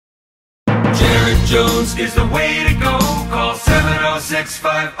Jared Jones is the way to go. Call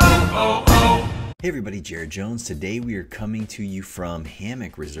 706-5000. Hey everybody, Jared Jones. Today we are coming to you from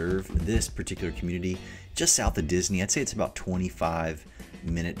Hammock Reserve, this particular community just south of Disney. I'd say it's about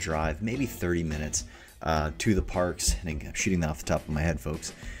 25-minute drive, maybe 30 minutes to the parks. And I'm shooting that off the top of my head,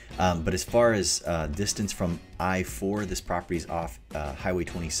 folks. But as far as distance from I-4, this property is off Highway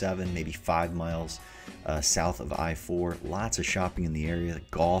 27, maybe 5 miles south of I-4. Lots of shopping in the area.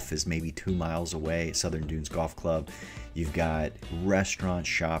 Golf is maybe 2 miles away at Southern Dunes Golf Club. You've got restaurant,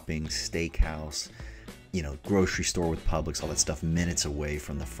 shopping, steakhouse, you know, grocery store with Publix, all that stuff minutes away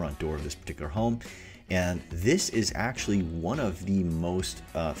from the front door of this particular home. And this is actually one of the most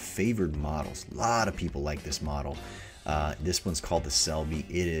favored models. A lot of people like this model. This one's called the Selby.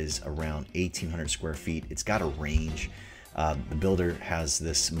 It is around 1,800 square feet. It's got a range. The builder has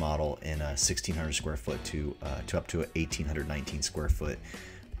this model in a 1,600 square foot to up to a 1,819 square foot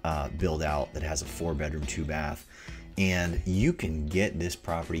build out that has a 4-bedroom, 2-bath. And you can get this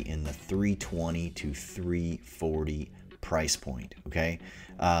property in the $320 to $340 price point. Okay.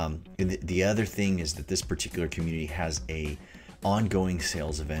 The other thing is that this particular community has a ongoing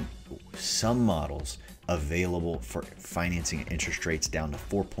sales event. Some models available for financing at interest rates down to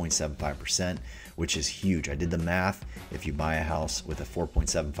 4.75%, which is huge. I did the math. If you buy a house with a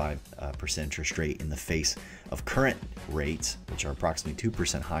 4.75% interest rate in the face of current rates, which are approximately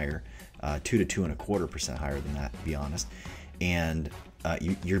 2% higher, 2 to 2.25% higher than that, to be honest, and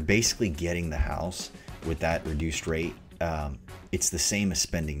you're basically getting the house with that reduced rate. It's the same as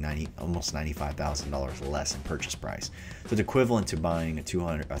spending almost $95,000 less in purchase price. So it's equivalent to buying a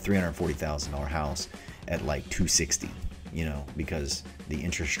 $340,000 house at like $260, you know, because the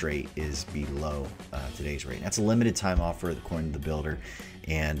interest rate is below today's rate. That's a limited time offer according to the builder,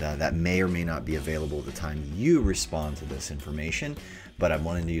 and that may or may not be available at the time you respond to this information. But I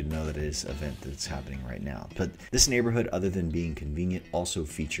wanted you to know that it is an event that's happening right now. But this neighborhood, other than being convenient, also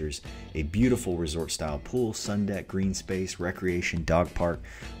features a beautiful resort-style pool, sun deck, green space, recreation, dog park,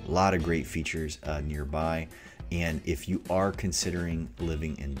 a lot of great features nearby. And if you are considering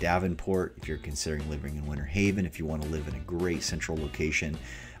living in Davenport, if you're considering living in Winter Haven, if you want to live in a great central location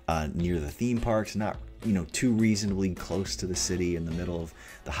near the theme parks, not too reasonably close to the city in the middle of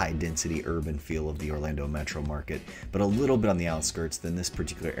the high density urban feel of the Orlando metro market, but a little bit on the outskirts, then this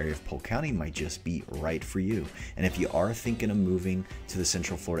particular area of Polk County might just be right for you. And if you are thinking of moving to the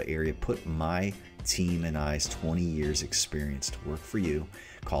Central Florida area, put my team and I's 20 years experience to work for you.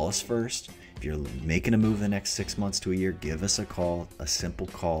 Call us first. If you're making a move the next 6 months to a year, give us a call, a simple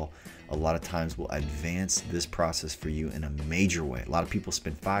call. A lot of times we'll advance this process for you in a major way. A lot of people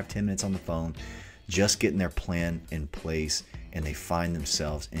spend 5-10 minutes on the phone just getting their plan in place, and they find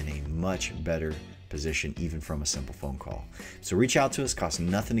themselves in a much better position even from a simple phone call. So reach out to us, costs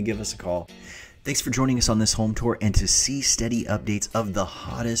nothing to give us a call. Thanks for joining us on this home tour, and to see steady updates of the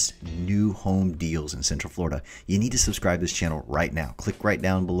hottest new home deals in Central Florida, you need to subscribe to this channel right now. Click right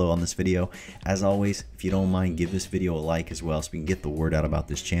down below on this video. As always, if you don't mind, give this video a like as well so we can get the word out about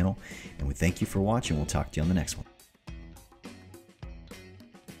this channel. And we thank you for watching. We'll talk to you on the next one.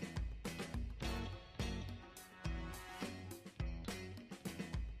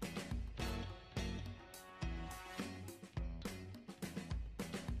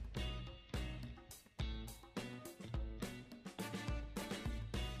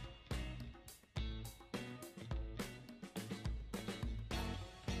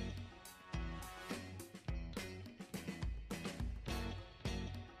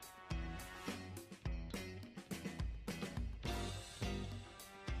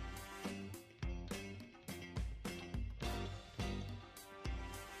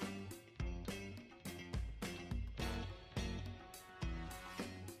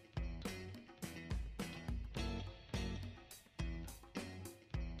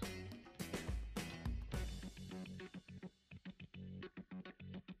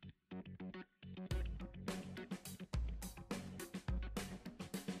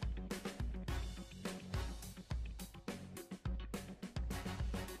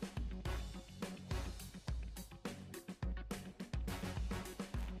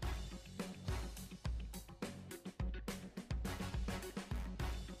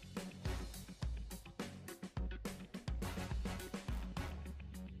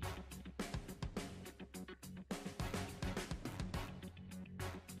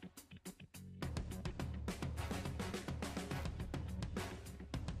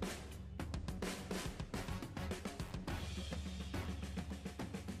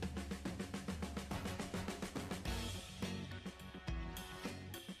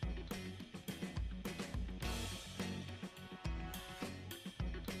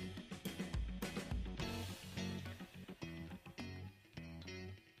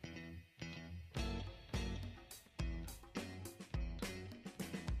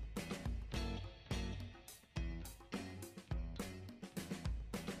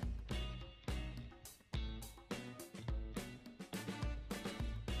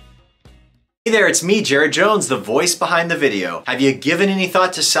 Hey there, it's me, Jared Jones, the voice behind the video. Have you given any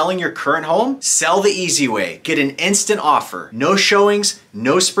thought to selling your current home? Sell the easy way. Get an instant offer. No showings,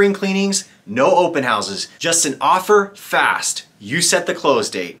 no spring cleanings, no open houses. Just an offer fast. You set the close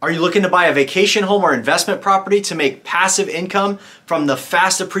date. Are you looking to buy a vacation home or investment property to make passive income from the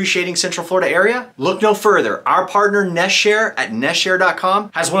fast appreciating Central Florida area? Look no further. Our partner NestShare at nestshare.com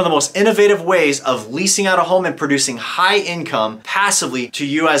has one of the most innovative ways of leasing out a home and producing high income passively to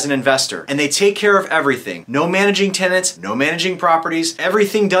you as an investor. And they take care of everything. No managing tenants, no managing properties,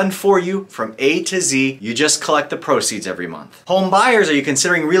 everything done for you from A to Z. You just collect the proceeds every month. Home buyers, are you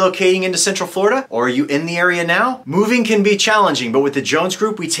considering relocating into Central Florida, or are you in the area now? Moving can be challenging, but with the Jones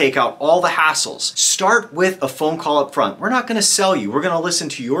Group, we take out all the hassles. Start with a phone call up front. We're not gonna sell you. We're gonna listen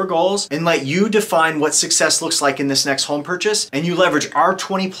to your goals and let you define what success looks like in this next home purchase. And you leverage our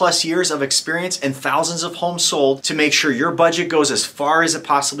 20+ years of experience and thousands of homes sold to make sure your budget goes as far as it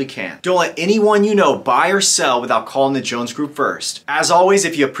possibly can. Don't let anyone you know buy or sell without calling the Jones Group first. As always,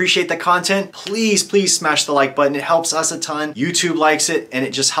 if you appreciate the content, please smash the like button. It helps us a ton. YouTube likes it, and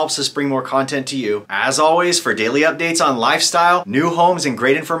it just helps us bring more content to you. As always, for daily updates on lifestyle, new homes, and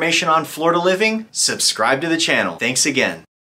great information on Florida living, subscribe to the channel. Thanks again.